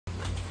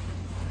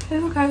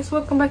Hello guys,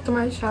 welcome back to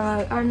my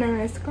channel. I'm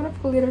Nansnis. Kind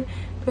of later,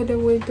 but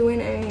we're doing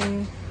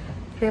a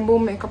rainbow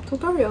makeup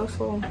tutorial.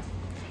 So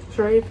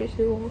sorry if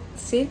you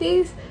see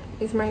this.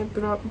 It's my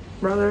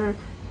brother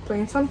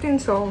doing something.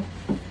 So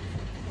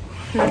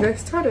let's get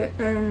started.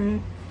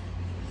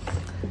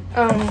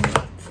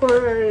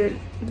 For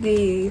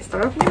the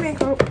start of the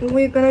makeup,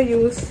 we're gonna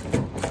use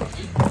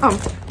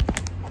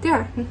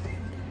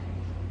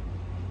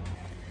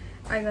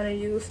I'm gonna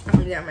use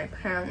my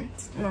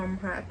pants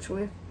match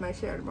with my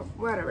shirt, but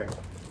whatever.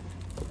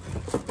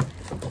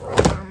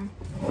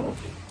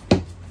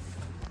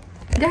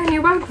 The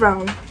new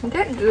background,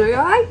 do you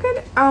like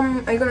it?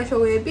 I'm gonna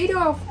show you a video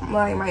of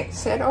my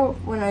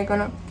setup when I'm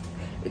gonna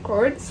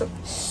record some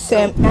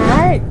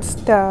art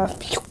stuff.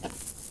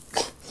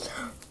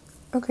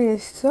 Okay,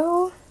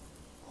 so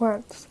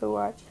what?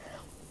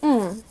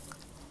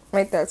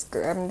 My desk.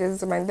 This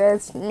is my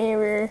desk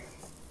mirror.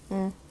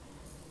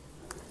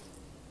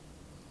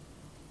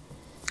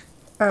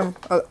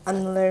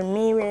 Another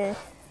mirror.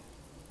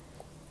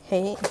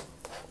 Hey.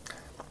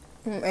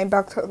 A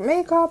box of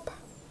makeup.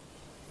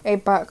 A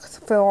box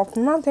full of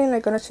nothing.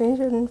 I'm gonna change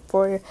it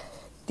for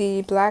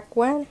the black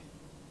one.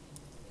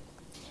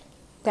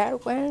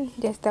 That one.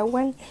 Just that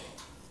one.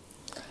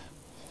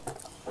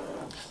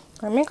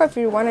 My makeup, if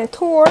you want a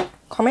tour,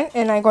 comment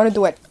and I'm gonna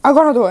do it.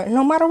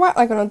 No matter what,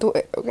 I'm gonna do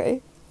it,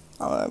 okay?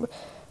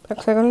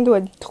 Because I'm gonna do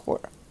a tour.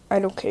 I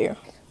don't care.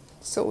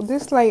 So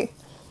this like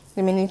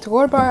the mini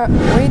tour, but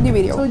wait the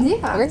video. So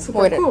yeah, okay?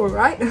 Super cool,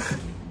 right?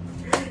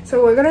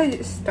 So we're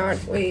gonna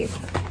start with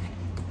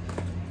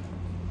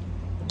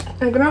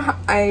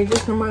I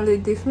just normally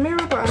this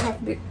mirror, but I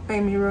have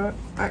a mirror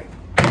I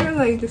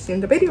like just in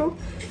the video.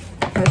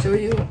 I'll show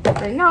you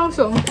right now.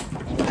 So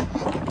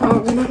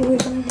we're gonna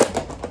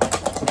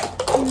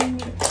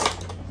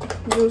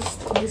use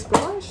this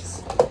brush.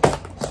 So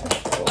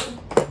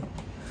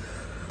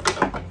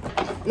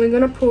we're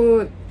gonna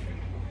put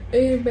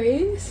a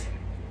base,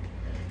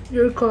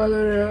 your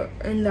color,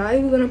 and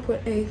we're gonna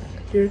put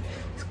your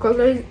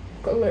color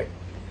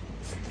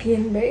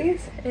skin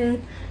base,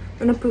 and I'm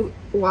gonna put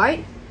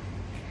white.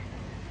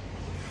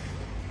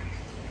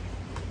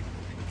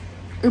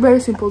 Very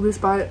simple. This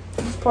part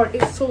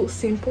is so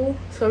simple.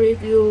 Sorry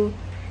if you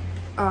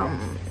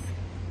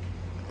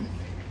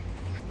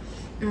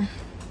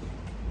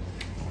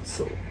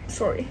so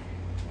sorry.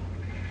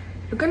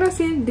 You're gonna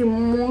see the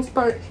most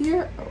part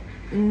here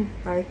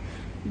by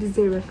this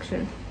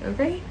direction,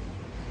 okay?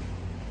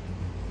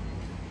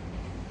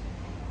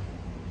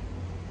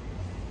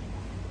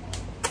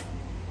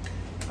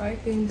 I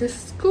think this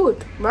is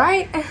good,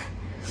 right?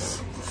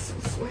 So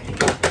sweaty.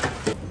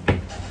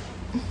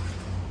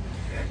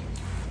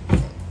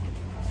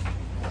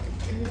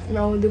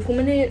 Now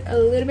difuminate a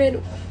little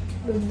bit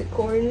with the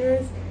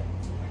corners,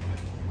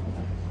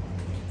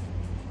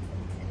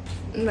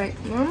 like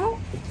normal.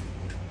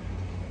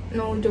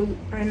 No,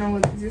 I know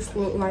this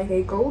looks like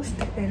a ghost,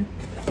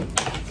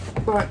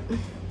 but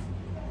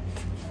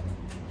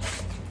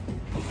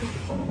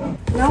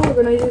now we're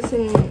gonna use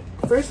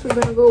first we're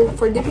gonna go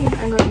for dipping.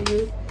 I'm gonna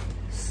use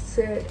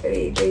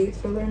a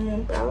Solar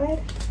Moon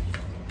palette,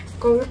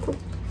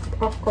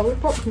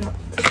 Colourpop, not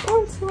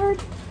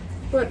sponsored,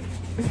 but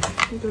I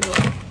don't know.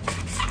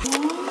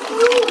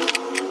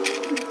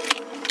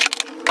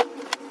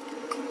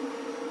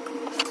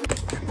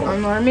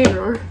 On our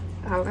mirror,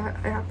 I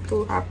have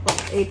to have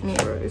 8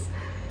 mirrors,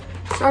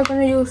 so I'm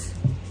gonna use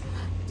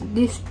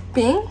this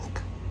pink,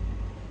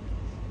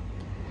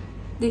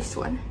 this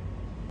one.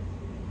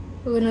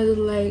 We're gonna do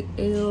like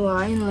a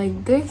line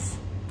like this,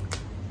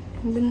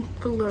 and then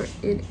color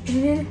it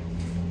in.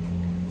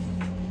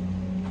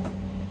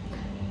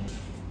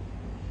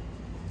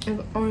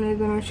 I'm only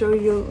gonna show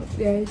you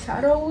the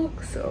shadow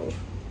look, so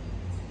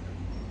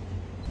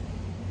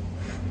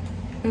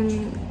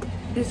and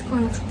this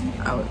gonna come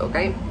out,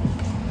 okay?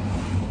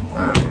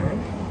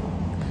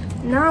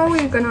 Now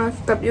we're gonna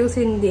stop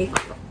using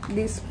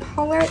this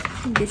palette,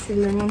 this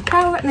lemon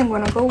palette, and I'm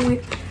gonna go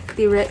with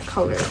the red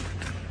color.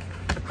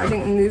 I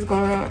think this is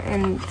gonna,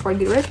 and for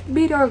the rest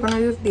video I'm gonna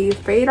use the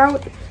fade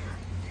out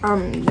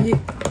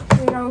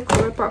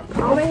Colourpop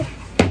palette.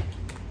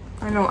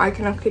 I know I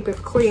cannot keep it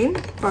clean,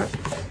 but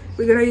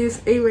we're gonna use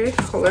a red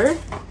color,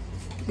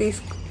 this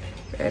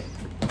red,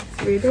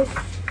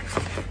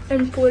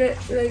 and put it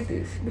like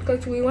this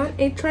because we want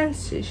a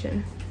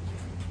transition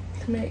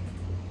to make.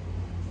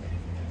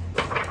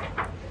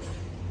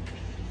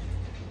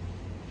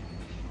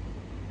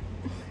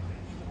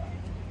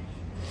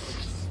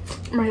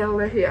 My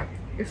color here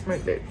is my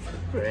best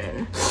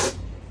friend.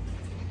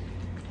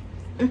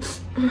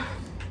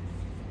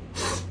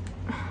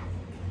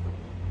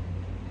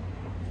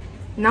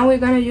 Now we're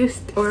gonna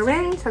use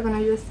orange. I'm gonna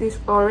use this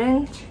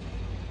orange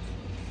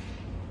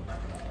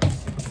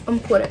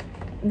and put it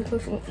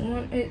because we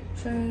want it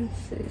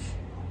transition.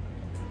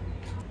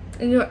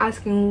 And you're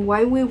asking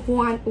why we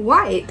want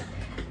white,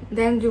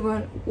 then you're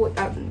gonna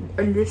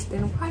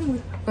understand why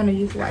we're gonna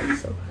use white.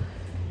 So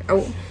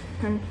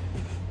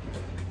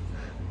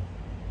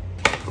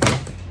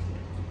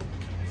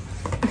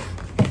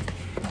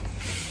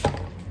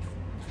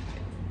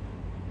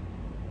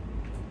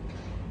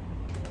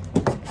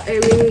a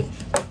really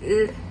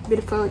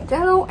beautiful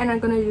yellow, and I'm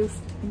gonna use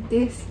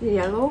this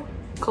yellow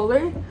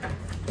color.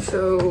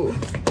 So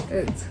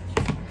let's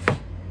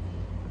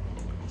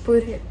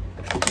put it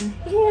in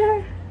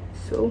here.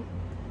 So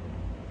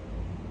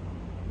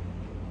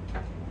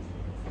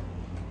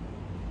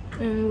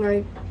and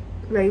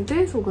like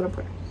this we're gonna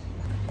put it.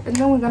 And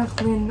then we're gonna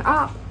clean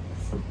up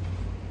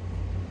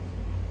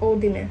all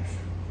the mess.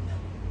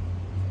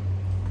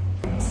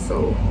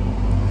 So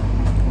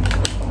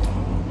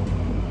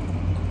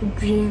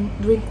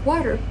drink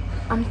water.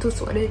 I'm too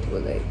sweaty to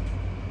like.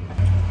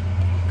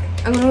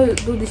 I'm gonna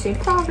do the same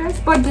process,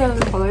 but the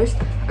other colors.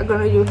 I'm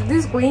gonna use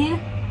this green,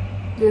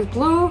 this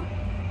blue,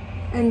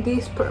 and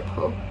this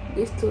purple.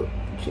 These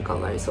three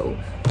colors. So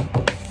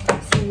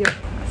see ya.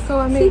 So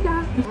I made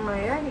my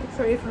eye.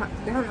 Sorry if I'm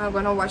not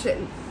gonna watch it.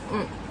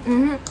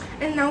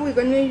 And now we're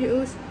gonna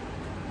use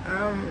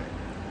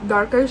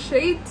darker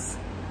shades,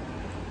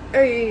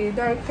 a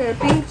darker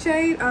pink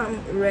shade,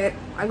 red.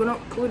 I'm gonna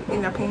put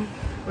in a pink,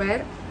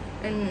 red,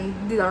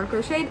 and the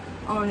darker shade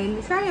on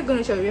the side. I'm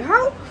gonna show you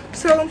how.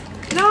 So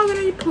now I'm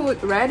gonna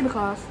put red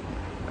because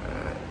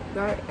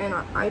dark, and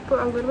I put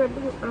a little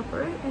bit of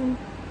red, and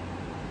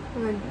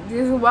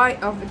this is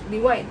white of the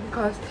white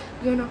because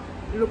you know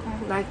look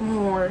like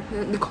more.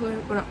 The color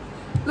gonna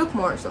look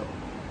more.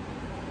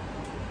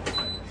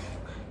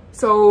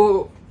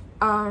 So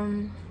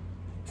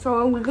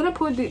we're gonna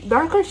put the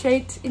darker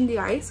shades in the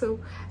eye. So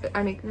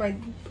I make my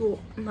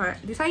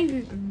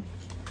design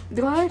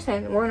the colors,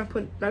 and we're gonna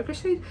put darker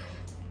shade.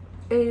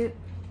 And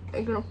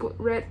I'm gonna put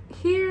red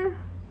here,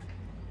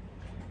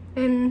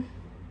 and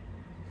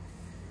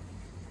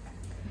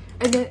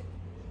then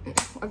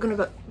I'm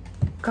gonna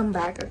come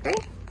back. Okay,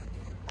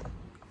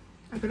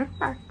 I'm gonna come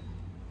back.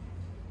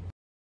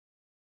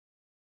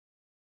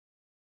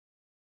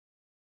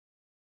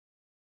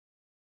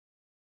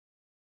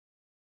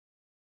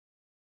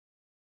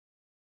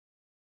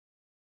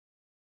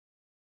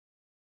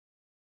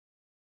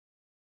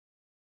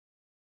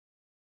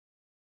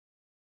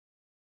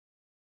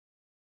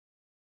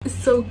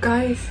 So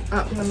guys,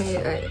 let me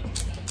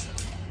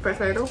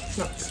press idle,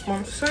 not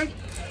sponsored.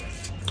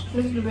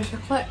 This is the best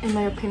chocolate in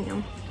my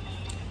opinion.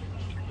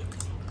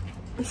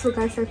 So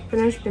guys, I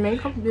finished the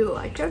makeup. Do you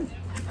like it?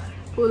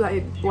 Put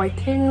like white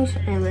things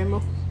and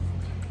rainbow.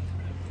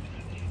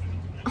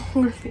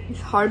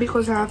 It's hard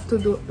because I have to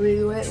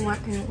redo it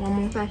one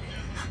more time.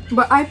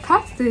 But I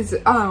passed this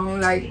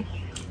like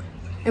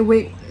a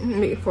week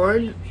before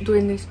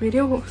doing this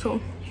video, so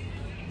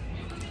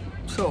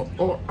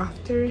or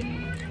after.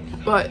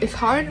 But it's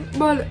hard,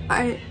 but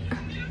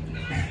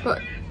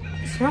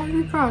it's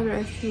really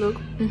progress. Look.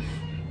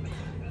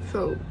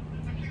 So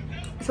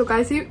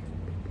guys, you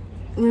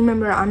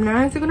remember I'm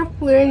not gonna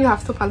put it. You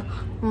have to follow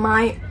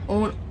my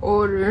own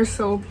order.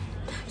 So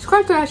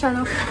subscribe to our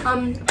channel.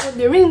 Put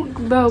the ring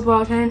bell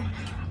button.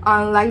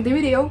 Like the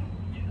video.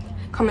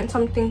 Comment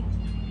something.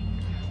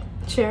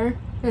 Share.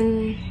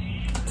 And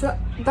so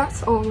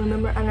that's all.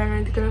 Remember, I'm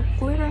not gonna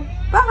put it.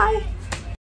 Bye.